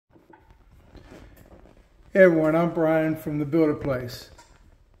Hey everyone, I'm Brian from the Builder Place.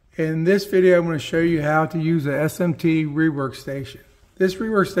 In this video, I'm going to show you how to use a SMD rework station. This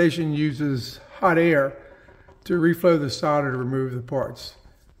rework station uses hot air to reflow the solder to remove the parts.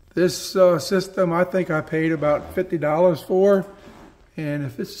 This system, I think I paid about $50 for. And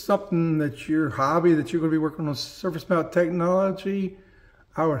if it's something that's your hobby, that you're going to be working on surface mount technology,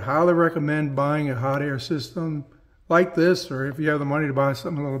 I would highly recommend buying a hot air system like this, or if you have the money to buy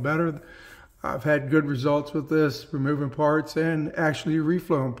something a little better. I've had good results with this, removing parts and actually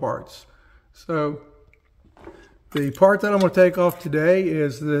reflowing parts. So the part that I'm going to take off today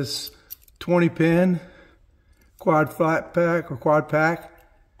is this 20-pin quad flat pack or quad pack.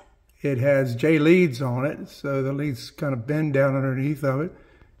 It has J leads on it, so the leads kind of bend down underneath of it.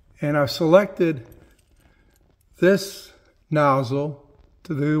 And I've selected this nozzle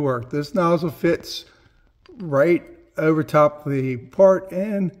to do the work. This nozzle fits right over top of the part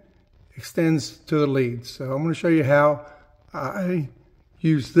and extends to the leads. So I'm going to show you how I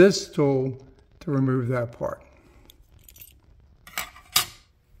use this tool to remove that part.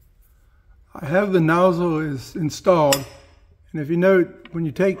 I have the nozzle is installed, and if you note, when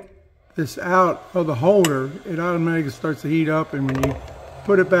you take this out of the holder, it automatically starts to heat up, and when you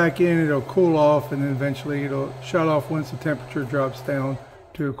put it back in, it'll cool off, and then eventually it'll shut off once the temperature drops down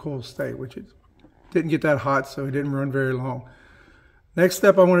to a cool state, which it didn't get that hot, so it didn't run very long. Next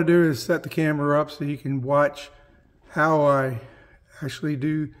step I want to do is set the camera up so you can watch how I actually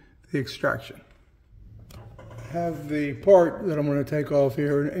do the extraction. I have the part that I'm going to take off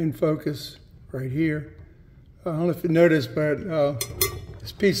here in focus right here. I don't know if you noticed, but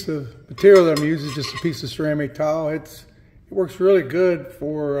this piece of material that I'm using is just a piece of ceramic tile. It works really good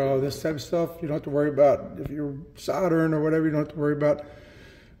for this type of stuff. You don't have to worry about, if you're soldering or whatever, you don't have to worry about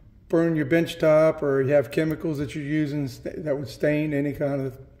burn your bench top, or you have chemicals that you're using that would stain any kind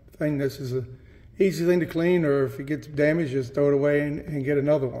of thing. This is an easy thing to clean, or if it gets damaged, just throw it away and get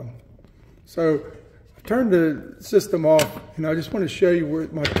another one. So I turned the system off, and I just want to show you where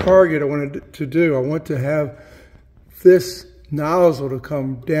my target I wanted to do. I want to have this nozzle to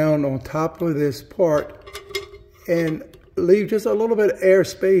come down on top of this part and leave just a little bit of air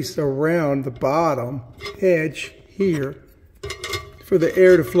space around the bottom edge here for the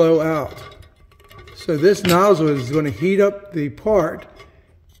air to flow out. So this nozzle is going to heat up the part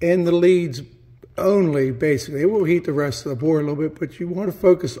and the leads only, basically. It will heat the rest of the board a little bit, but you want to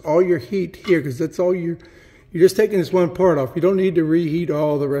focus all your heat here, because that's all you're just taking this one part off. You don't need to reheat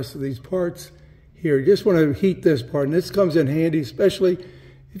all the rest of these parts here. You just want to heat this part, and this comes in handy, especially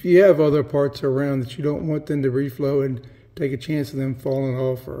if you have other parts around that you don't want them to reflow and take a chance of them falling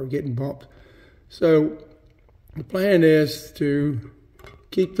off or getting bumped. So the plan is to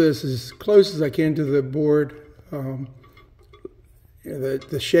keep this as close as I can to the board.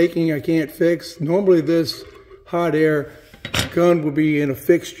 The shaking I can't fix. Normally this hot air gun will be in a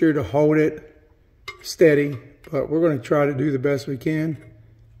fixture to hold it steady, but we're going to try to do the best we can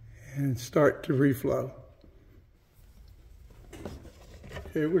and start to reflow.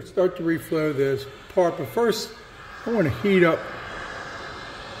 Okay, we'll start to reflow this part, but first I want to heat up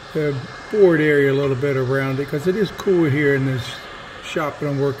the board area a little bit around it, because it is cool here in this shop that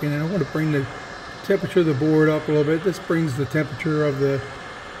I'm working in. I want to bring the temperature of the board up a little bit. This brings the temperature of the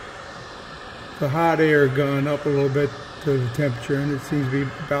hot air gun up a little bit to the temperature, and it seems to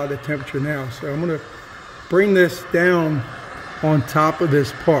be about the temperature now. So I'm going to bring this down on top of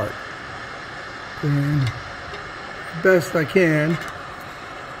this part, and the best I can. As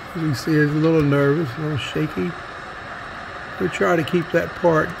you can see, it's a little nervous, a little shaky. We'll try to keep that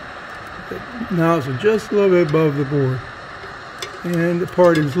part, that nozzle, just a little bit above the board. And the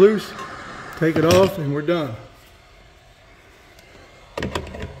part is loose. Take it off and we're done.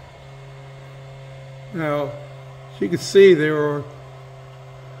 Now, as you can see, there are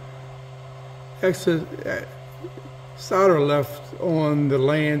excess solder left on the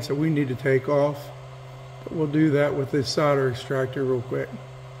lands that we need to take off. But we'll do that with this solder extractor real quick.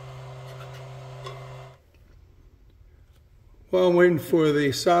 While I'm waiting for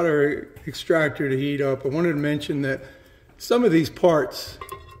the solder extractor to heat up, I wanted to mention that some of these parts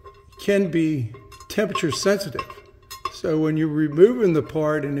can be temperature sensitive. So when you're removing the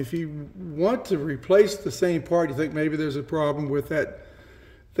part, and if you want to replace the same part, you think maybe there's a problem with that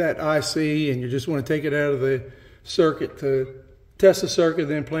IC, and you just want to take it out of the circuit to test the circuit,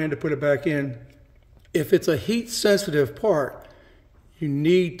 then plan to put it back in. If it's a heat sensitive part, you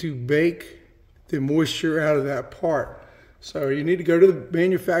need to bake the moisture out of that part. So you need to go to the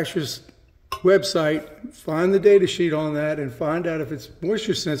manufacturer's website, find the data sheet on that, and find out if it's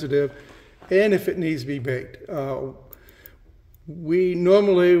moisture sensitive and if it needs to be baked. We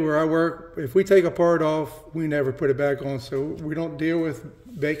normally, where I work, if we take a part off, we never put it back on. So we don't deal with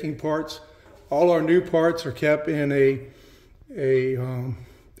baking parts. All our new parts are kept in a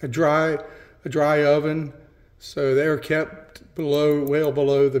dry oven. So they're kept well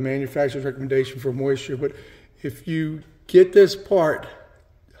below the manufacturer's recommendation for moisture. But if you get this part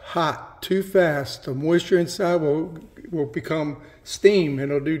hot too fast, the moisture inside will become steam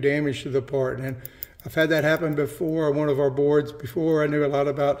and it'll do damage to the part. And I've had that happen before on one of our boards. Before I knew a lot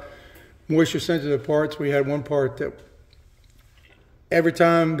about moisture sensitive parts, we had one part that every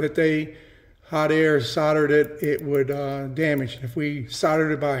time that they hot air soldered it, it would damage. If we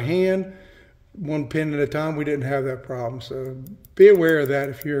soldered it by hand, one pin at a time, we didn't have that problem. So be aware of that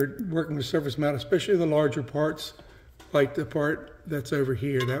if you're working with surface mount, especially the larger parts, like the part that's over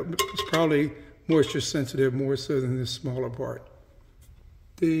here. That is probably moisture sensitive more so than this smaller part.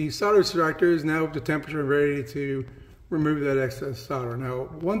 The solder extractor is now up to temperature and ready to remove that excess solder. Now,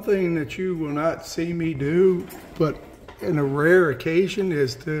 one thing that you will not see me do, but in a rare occasion,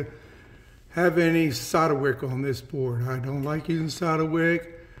 is to have any solder-wick on this board. I don't like using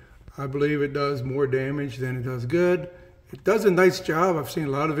solder-wick. I believe it does more damage than it does good. It does a nice job. I've seen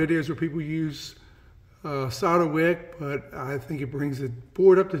a lot of videos where people use solder-wick, but I think it brings the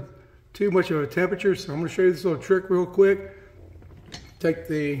board up to too much of a temperature. So I'm going to show you this little trick real quick. Take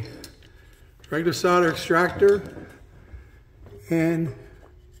the regular solder extractor, and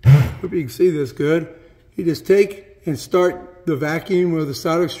hope you can see this good. You just take and start the vacuum of the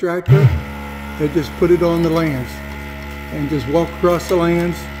solder extractor and just put it on the lands and just walk across the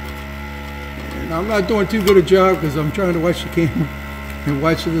lands. And I'm not doing too good a job because I'm trying to watch the camera and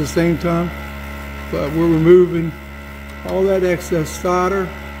watch it at the same time, but we're removing all that excess solder.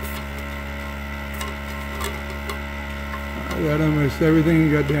 I got almost everything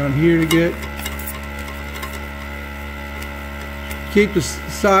you got down here to get. Keep the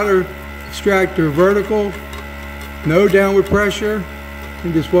solder extractor vertical, no downward pressure,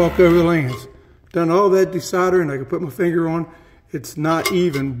 and just walk over the lands. Done all that desoldering, I can put my finger on. It's not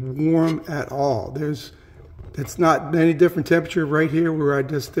even warm at all. It's not any different temperature right here where I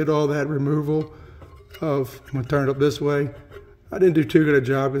just did all that removal of, I'm gonna turn it up this way. I didn't do too good a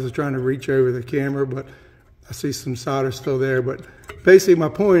job because I was trying to reach over the camera, but I see some solder still there. But basically my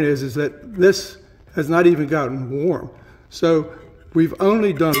point is that this has not even gotten warm. So we've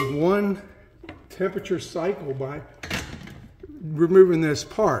only done one temperature cycle by removing this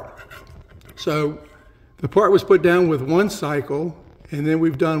part. So the part was put down with one cycle, and then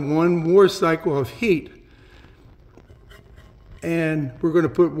we've done one more cycle of heat. And we're going to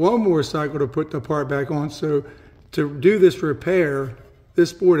put one more cycle to put the part back on. So to do this repair,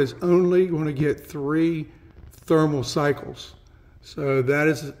 this board is only going to get 3 thermal cycles. So that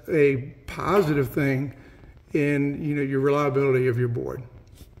is a positive thing in your reliability of your board.